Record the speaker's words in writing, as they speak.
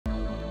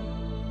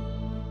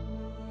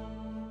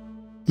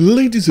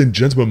Ladies and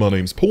gentlemen, my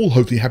name's Paul,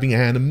 hopefully having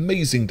an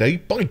amazing day.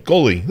 By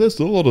golly, there's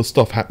a lot of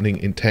stuff happening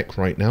in tech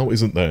right now,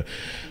 isn't there?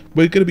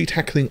 We're going to be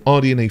tackling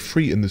RDNA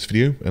 3 in this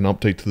video, an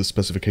update to the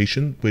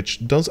specification,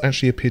 which does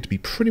actually appear to be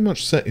pretty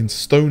much set in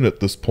stone at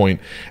this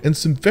point, and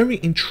some very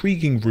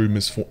intriguing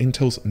rumours for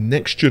Intel's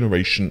next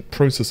generation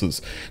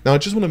processors. Now I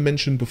just want to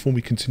mention before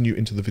we continue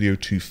into the video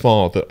too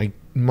far that I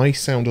may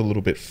sound a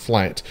little bit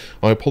flat.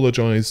 I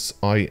apologise,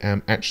 I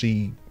am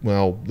actually,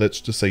 well, let's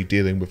just say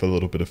dealing with a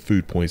little bit of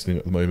food poisoning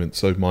at the moment,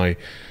 so my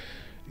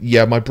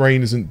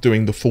brain isn't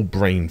doing the full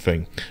brain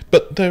thing.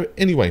 But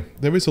anyway,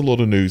 there is a lot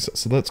of news,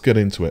 so let's get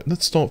into it.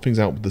 Let's start things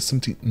out with the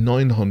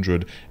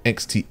 7900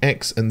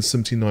 XTX and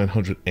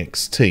 7900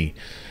 XT.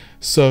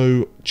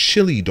 So,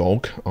 Chili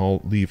Dog,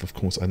 I'll leave of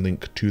course a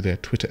link to their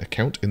Twitter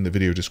account in the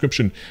video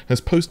description,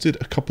 has posted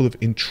a couple of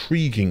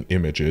intriguing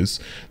images.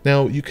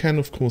 Now you can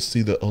of course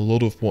see that a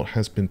lot of what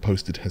has been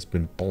posted has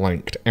been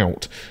blanked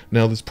out.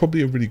 Now there's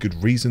probably a really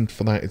good reason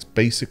for that. It's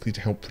basically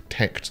to help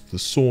protect the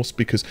source,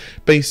 because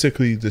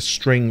basically the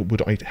string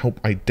would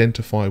help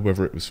identify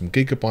whether it was from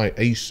Gigabyte,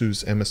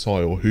 Asus,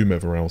 MSI or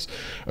whomever else,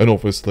 and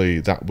obviously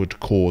that would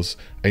cause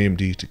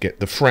AMD to get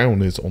the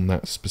frowners on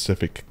that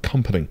specific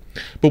company.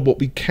 But what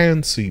we can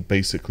see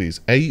basically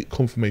is A,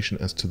 confirmation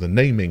as to the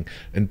naming,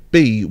 and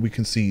B, we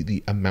can see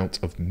the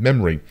amount of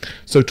memory.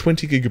 So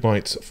 20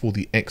 gigabytes for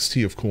the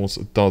XT of course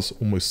does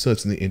almost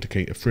certainly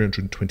indicate a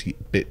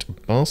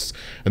 320-bit bus,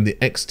 and the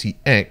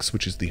XTX,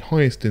 which is the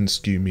highest end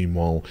SKU,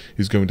 meanwhile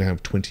is going to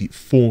have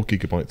 24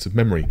 gigabytes of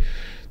memory.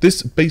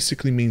 This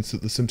basically means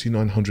that the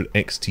 7900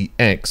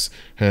 XTX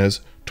has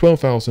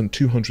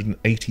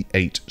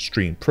 12,288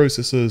 stream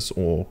processors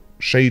or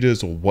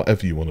shaders or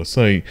whatever you want to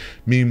say.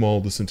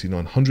 Meanwhile, the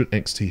 7900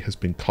 XT has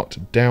been cut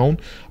down,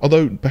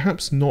 although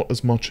perhaps not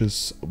as much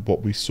as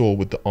what we saw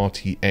with the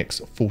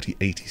RTX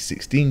 4080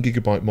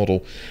 16GB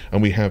model,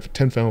 and we have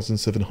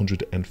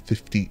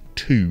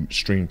 10,752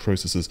 stream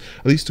processors,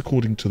 at least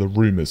according to the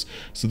rumors.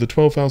 So the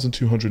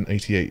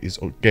 12,288 is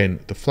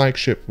again the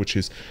flagship, which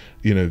is,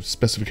 you know,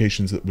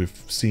 specifications that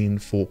we've seen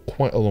for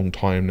quite a long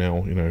time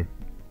now. You know,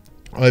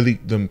 I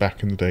leaked them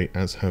back in the day,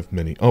 as have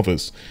many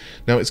others.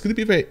 Now, it's going to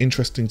be very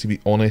interesting, to be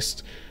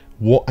honest,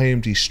 what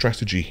AMD's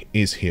strategy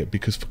is here,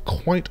 because for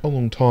quite a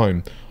long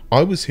time,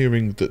 I was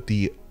hearing that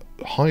the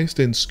highest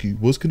end SKU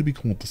was going to be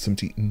called the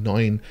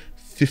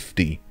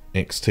 7950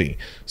 XT.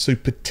 So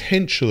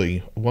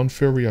potentially, one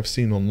theory I've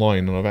seen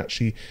online, and I've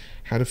actually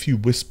had a few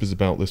whispers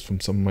about this from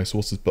some of my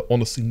sources, but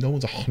honestly no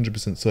one's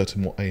 100%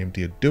 certain what AMD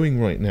are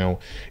doing right now,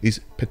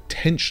 is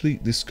potentially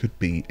this could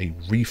be a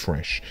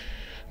refresh.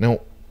 Now,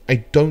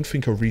 I don't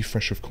think a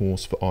refresh, of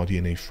course, for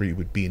RDNA 3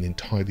 would be an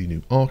entirely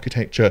new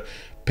architecture.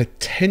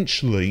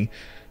 Potentially,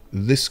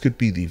 this could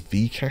be the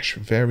V-cache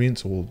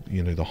variant, or,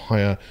 you know, the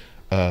higher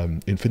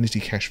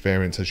Infinity Cache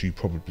variants. As you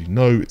probably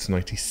know, it's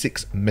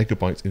 96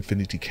 megabytes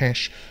Infinity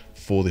Cache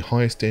for the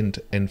highest end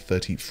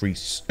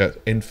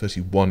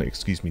N31,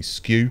 excuse me,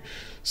 SKU.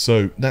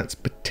 So that's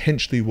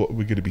potentially what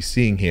we're going to be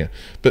seeing here.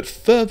 But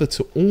further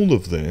to all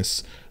of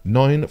this,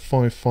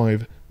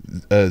 955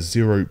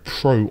 Zero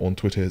Pro on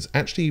Twitter has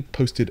actually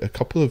posted a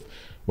couple of,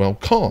 well,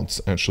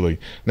 cards actually.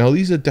 Now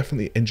these are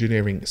definitely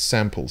engineering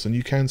samples, and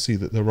you can see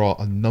that there are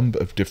a number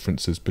of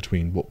differences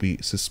between what we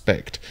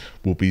suspect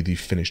will be the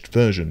finished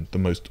version. The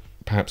most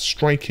perhaps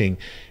striking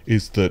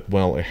is that,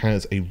 well, it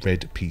has a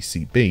red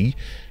PCB,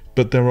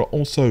 but there are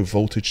also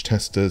voltage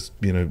testers,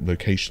 you know,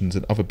 locations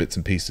and other bits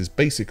and pieces,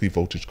 basically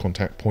voltage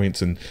contact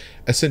points, and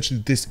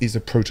essentially this is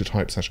a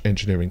prototype /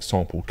 engineering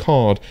sample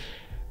card.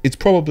 It's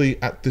probably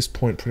at this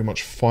point pretty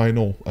much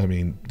final. I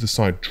mean,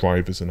 decide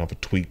drivers and other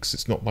tweaks.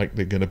 It's not like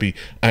they're going to be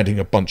adding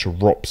a bunch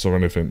of ROPs or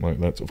anything like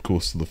that, of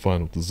course, to the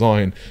final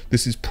design.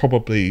 This is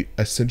probably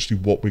essentially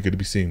what we're going to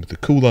be seeing with the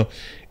cooler.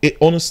 It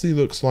honestly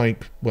looks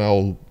like,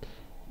 well,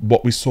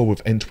 what we saw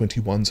with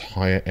N21's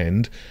higher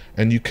end.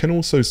 And you can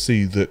also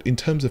see that in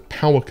terms of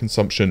power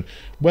consumption,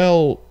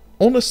 well,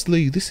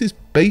 honestly, this is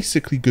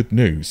basically good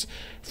news.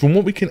 From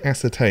what we can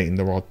ascertain,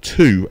 there are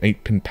two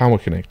 8-pin power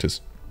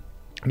connectors.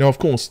 Now, of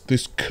course,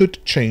 this could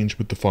change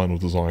with the final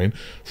design.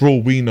 For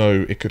all we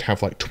know, it could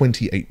have like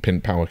 28-pin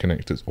power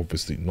connectors.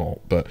 Obviously not,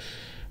 but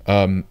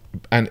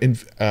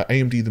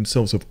AMD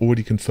themselves have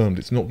already confirmed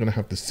it's not going to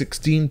have the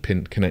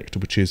 16-pin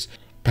connector, which is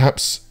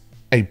perhaps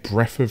a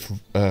breath of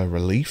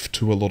relief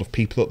to a lot of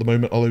people at the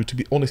moment. Although, to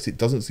be honest, it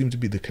doesn't seem to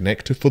be the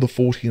connector for the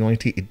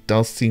 4090. It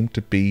does seem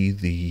to be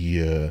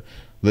the,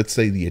 let's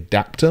say, the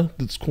adapter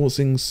that's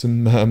causing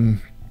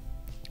some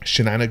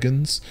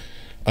shenanigans.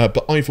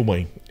 But either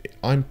way,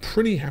 I'm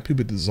pretty happy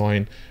with the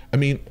design. I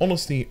mean,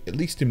 honestly, at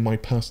least in my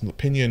personal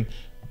opinion,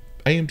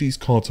 AMD's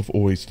cards have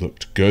always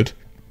looked good.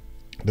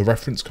 The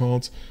reference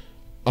cards,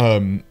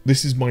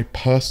 this is my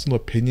personal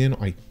opinion.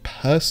 I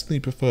personally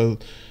prefer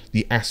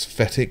the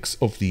aesthetics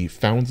of the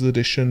Founders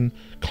Edition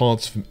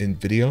cards from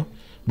Nvidia.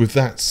 With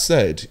that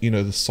said, you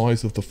know, the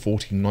size of the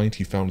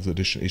 4090 Founders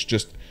Edition is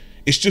just,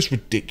 it's just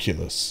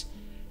ridiculous.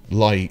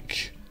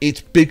 Like,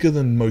 it's bigger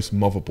than most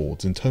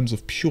motherboards in terms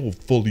of pure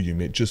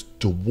volume. It just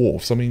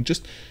dwarfs. I mean,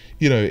 just,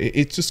 you know,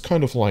 it's just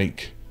kind of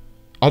like,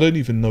 I don't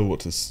even know what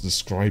to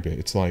describe it.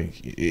 It's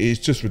like, it's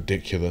just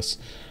ridiculous.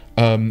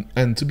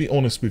 And to be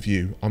honest with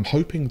you, I'm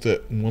hoping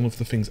that one of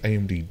the things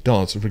AMD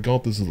does,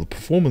 regardless of the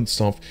performance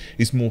stuff,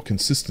 is more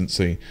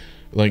consistency.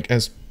 Like,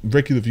 as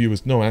regular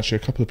viewers know, actually a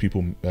couple of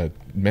people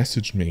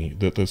messaged me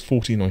that there's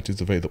 4090s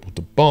available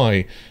to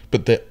buy,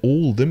 but they're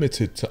all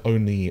limited to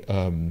only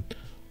a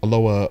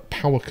lower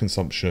power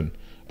consumption,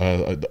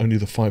 only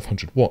the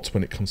 500 watts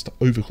when it comes to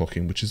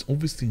overclocking, which is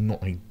obviously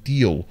not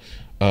ideal.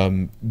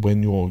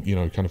 When you're, you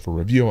know, kind of a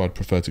reviewer, I'd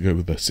prefer to go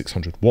with the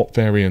 600 watt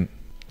variant.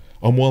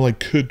 And while I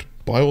could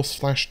BIOS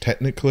flash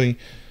technically,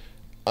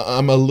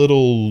 I'm a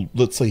little,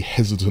 let's say,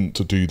 hesitant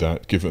to do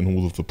that given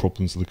all of the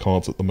problems of the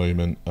cards at the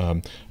moment.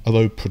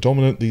 Although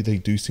predominantly they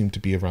do seem to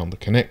be around the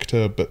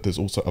connector, but there's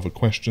also other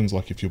questions,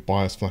 like if you're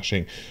BIOS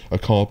flashing a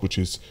card which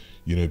is,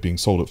 you know, being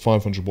sold at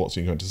 500 watts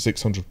and you're going to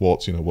 600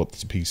 watts, you know,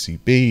 what's the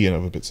PCB and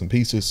other bits and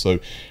pieces. So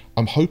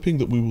I'm hoping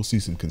that we will see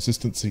some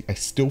consistency. I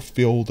still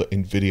feel that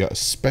NVIDIA,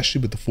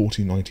 especially with the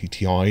 4090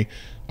 Ti,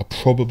 are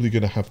probably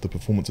going to have the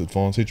performance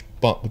advantage.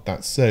 But with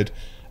that said,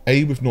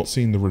 A, we've not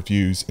seen the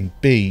reviews, and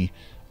B,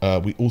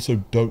 we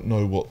also don't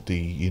know what the,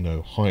 you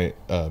know, high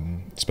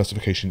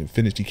specification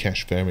Infinity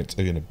Cache variants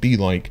are going to be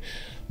like.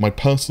 My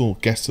personal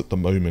guess at the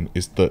moment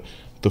is that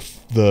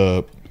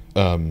the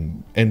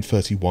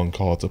N31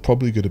 cards are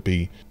probably going to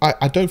be,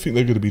 I don't think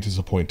they're going to be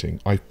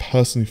disappointing. I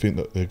personally think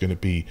that they're going to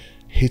be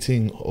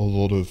hitting a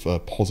lot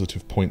of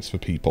positive points for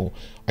people.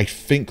 I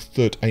think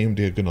that AMD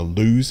are going to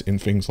lose in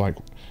things like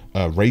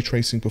ray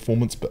tracing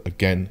performance, but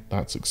again,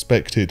 that's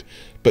expected.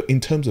 But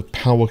in terms of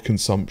power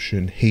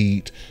consumption,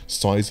 heat,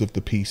 size of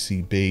the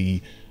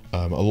PCB,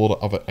 a lot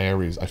of other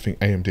areas, I think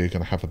AMD are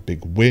going to have a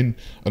big win.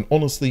 And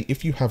honestly,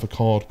 if you have a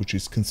card which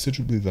is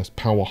considerably less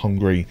power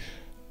hungry,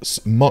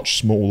 much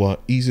smaller,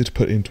 easier to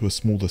put into a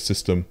smaller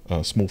system,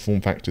 small form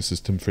factor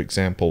system, for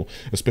example,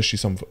 especially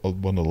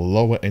one of the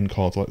lower end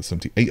cards like the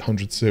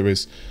 7800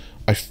 series,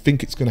 I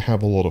think it's going to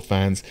have a lot of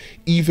fans,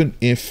 even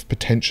if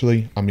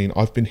potentially, I mean,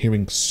 I've been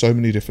hearing so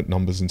many different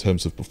numbers in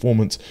terms of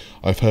performance.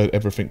 I've heard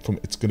everything from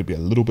it's going to be a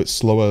little bit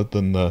slower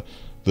than the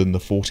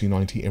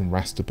 4090 in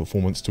raster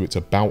performance to it's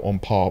about on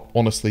par.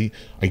 Honestly,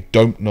 I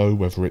don't know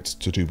whether it's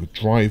to do with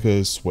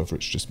drivers, whether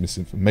it's just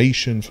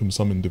misinformation from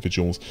some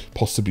individuals,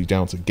 possibly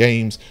down to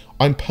games.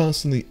 I'm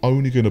personally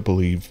only going to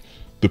believe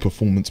the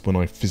performance when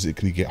I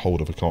physically get hold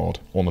of a card.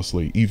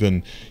 Honestly,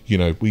 even, you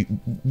know, we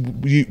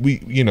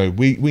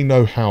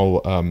know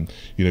how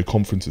you know,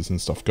 conferences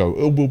and stuff go.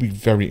 It will be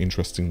very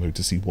interesting though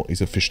to see what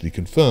is officially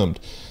confirmed.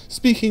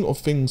 Speaking of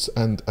things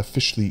and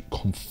officially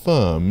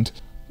confirmed,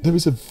 there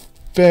is a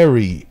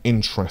very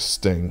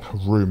interesting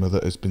rumor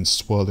that has been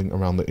swirling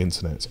around the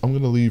internet. I'm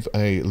going to leave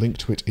a link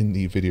to it in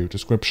the video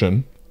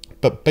description,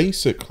 but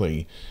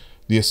basically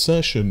the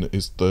assertion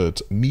is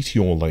that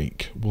Meteor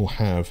Lake will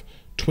have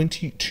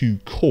 22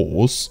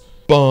 cores,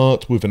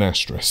 but with an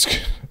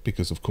asterisk,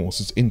 because of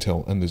course it's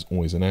Intel and there's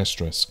always an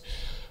asterisk.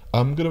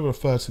 I'm going to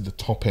refer to the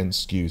top end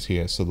SKUs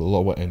here, so the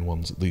lower end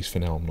ones, at least for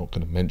now, I'm not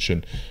going to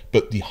mention.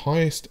 But the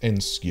highest end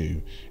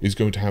SKU is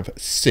going to have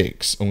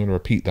 6, I'm going to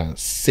repeat that,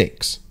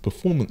 6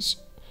 performance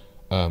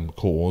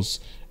cores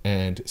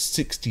and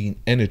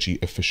 16 energy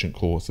efficient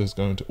cores. There's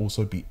going to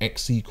also be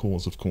XE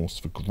cores, of course,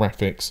 for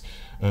graphics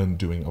and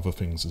doing other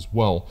things as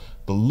well.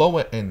 The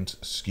lower end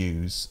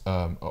SKUs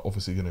are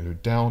obviously going to go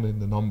down in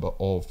the number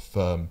of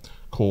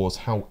cores.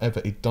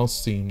 However, it does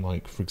seem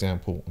like, for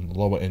example, on the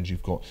lower end,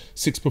 you've got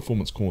 6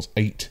 performance cores,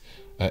 8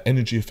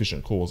 energy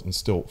efficient cores, and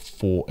still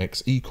 4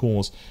 XE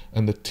cores,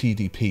 and the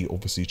TDP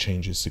obviously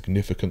changes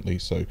significantly.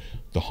 So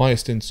the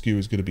highest end SKU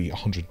is going to be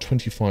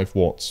 125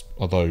 watts,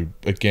 although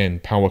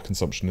again, power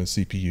consumption and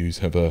CPUs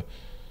have a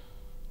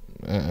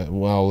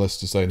well, let's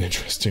just say an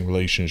interesting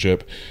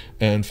relationship,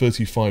 and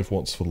 35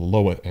 watts for the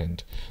lower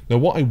end. Now,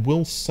 what I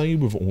will say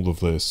with all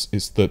of this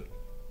is that,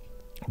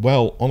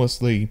 well,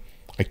 honestly,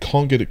 I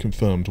can't get it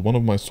confirmed. One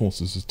of my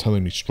sources is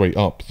telling me straight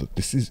up that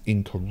this is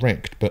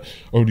incorrect, but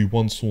only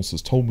one source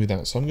has told me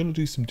that, so I'm going to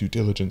do some due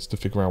diligence to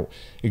figure out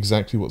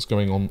exactly what's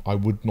going on. I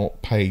would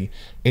not pay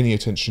any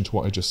attention to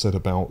what I just said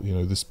about, you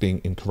know, this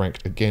being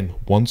incorrect. Again,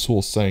 one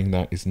source saying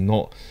that is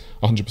not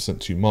 100%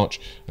 too much,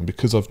 and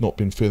because I've not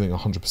been feeling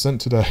 100%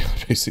 today,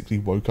 I basically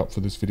woke up for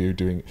this video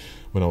doing it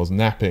when I was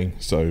napping,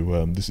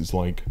 so this is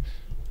like,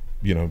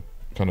 you know,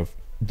 kind of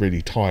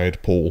really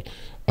tired Paul.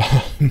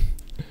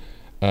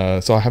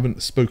 So I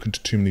haven't spoken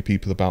to too many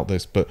people about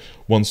this, but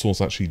one source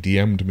actually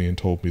DM'd me and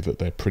told me that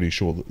they're pretty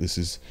sure that this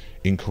is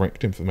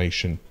incorrect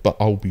information, but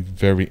I'll be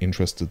very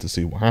interested to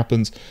see what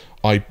happens.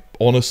 I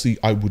honestly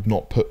would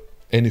not put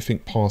anything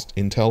past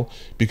Intel,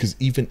 because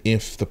even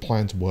if the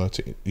plans were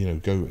to, you know,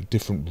 go a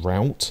different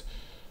route,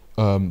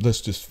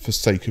 let's just, for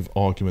sake of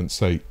argument,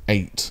 say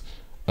 8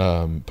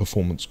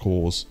 performance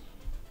cores.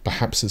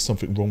 Perhaps there's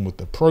something wrong with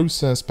the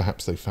process,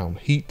 perhaps they found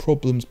heat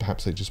problems,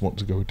 perhaps they just want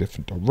to go a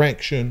different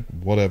direction,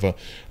 whatever,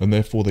 and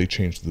therefore they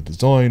changed the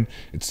design.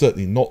 It's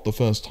certainly not the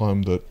first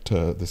time that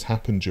this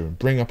happened during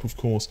bring up, of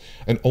course,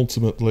 and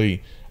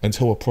ultimately,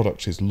 until a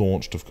product is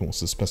launched, of course,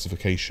 the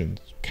specifications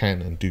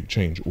can and do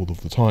change all of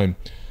the time.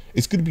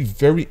 It's going to be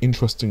very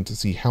interesting to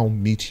see how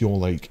Meteor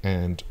Lake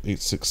and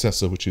its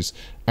successor, which is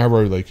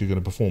Arrow Lake, are going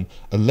to perform.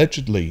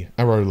 Allegedly,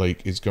 Arrow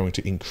Lake is going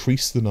to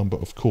increase the number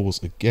of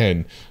cores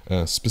again,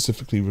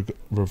 specifically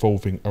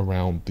revolving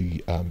around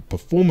the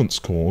performance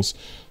cores.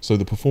 So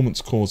the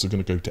performance cores are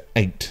going to go to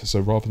 8. So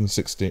rather than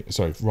 16,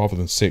 sorry, rather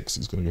than 6,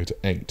 it's going to go to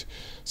 8.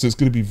 So it's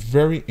going to be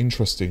very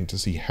interesting to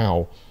see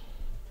how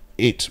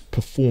it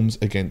performs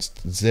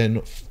against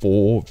Zen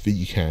 4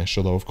 V-Cache,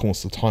 although of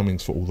course the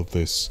timings for all of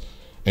this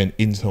and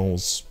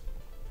Intel's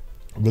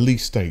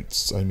release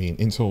dates, I mean,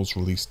 Intel's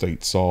release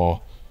dates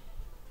are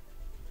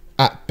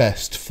at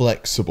best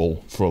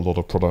flexible for a lot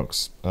of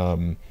products.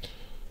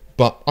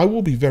 But I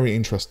will be very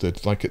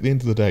interested. Like, at the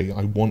end of the day,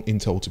 I want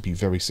Intel to be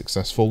very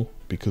successful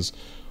because,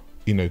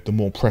 you know, the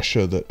more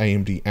pressure that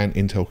AMD and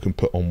Intel can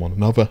put on one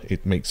another,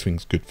 it makes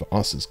things good for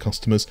us as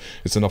customers.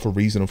 It's another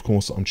reason, of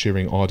course, that I'm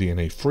cheering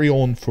RDNA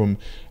Freon from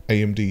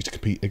AMD to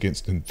compete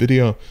against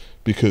NVIDIA,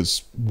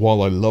 because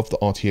while I love the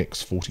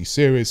RTX 40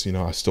 series, you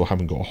know, I still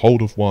haven't got a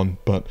hold of one,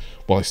 but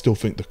while I still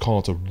think the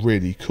cards are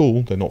really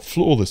cool, they're not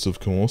flawless, of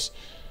course,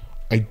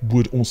 I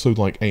would also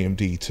like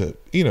AMD to,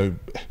 you know,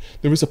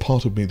 there is a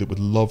part of me that would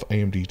love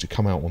AMD to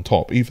come out on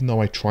top, even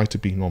though I try to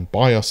be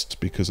non-biased,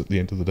 because at the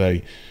end of the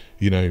day,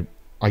 you know,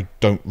 I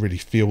don't really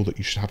feel that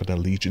you should have an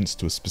allegiance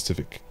to a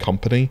specific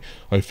company.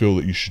 I feel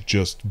that you should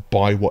just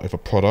buy whatever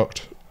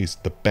product is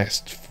the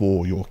best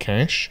for your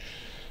cache.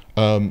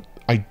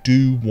 I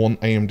do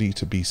want AMD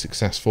to be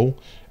successful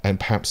and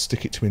perhaps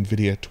stick it to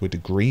NVIDIA to a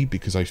degree,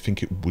 because I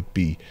think it would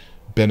be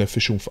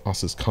beneficial for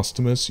us as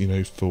customers, you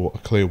know, for a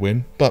clear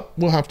win. But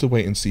we'll have to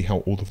wait and see how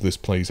all of this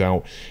plays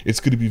out.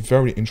 It's going to be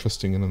very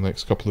interesting in the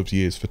next couple of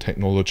years for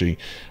technology,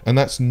 and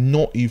that's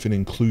not even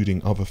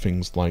including other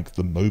things like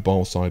the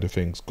mobile side of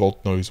things. God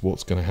knows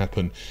what's going to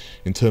happen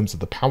in terms of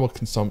the power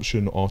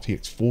consumption,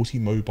 RTX 40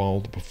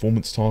 mobile, the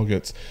performance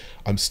targets.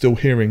 I'm still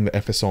hearing that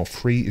FSR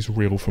 3 is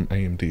real from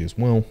AMD as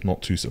well.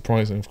 Not too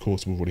surprising, of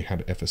course, we've already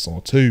had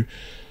FSR 2.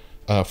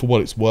 For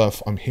what it's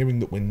worth, I'm hearing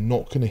that we're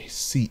not going to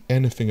see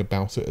anything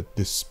about it at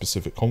this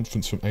specific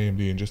conference from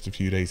AMD in just a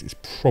few days. It's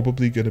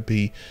probably going to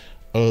be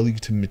early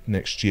to mid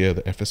next year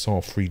that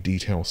FSR 3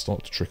 details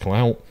start to trickle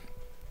out.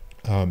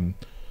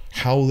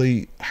 How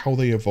they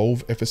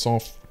evolve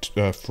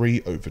FSR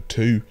 3 over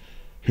 2,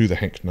 who the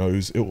heck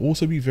knows. It will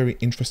also be very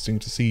interesting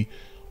to see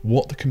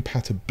what the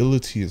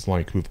compatibility is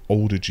like with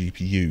older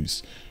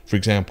GPUs. For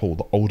example,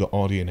 the older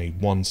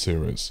RDNA 1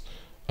 series,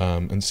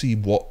 and see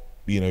what,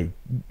 you know,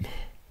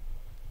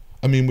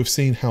 I mean, we've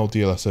seen how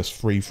DLSS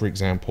 3, for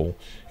example,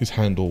 is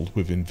handled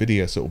with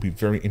NVIDIA, so it'll be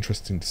very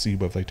interesting to see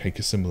whether they take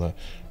a similar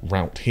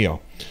route here.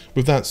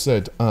 With that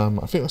said, I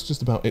think that's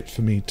just about it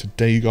for me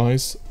today,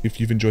 guys.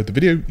 If you've enjoyed the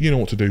video, you know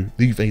what to do.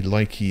 Leave a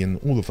likey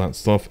and all of that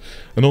stuff,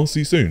 and I'll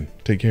see you soon.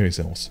 Take care of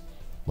yourselves.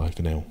 Bye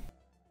for now.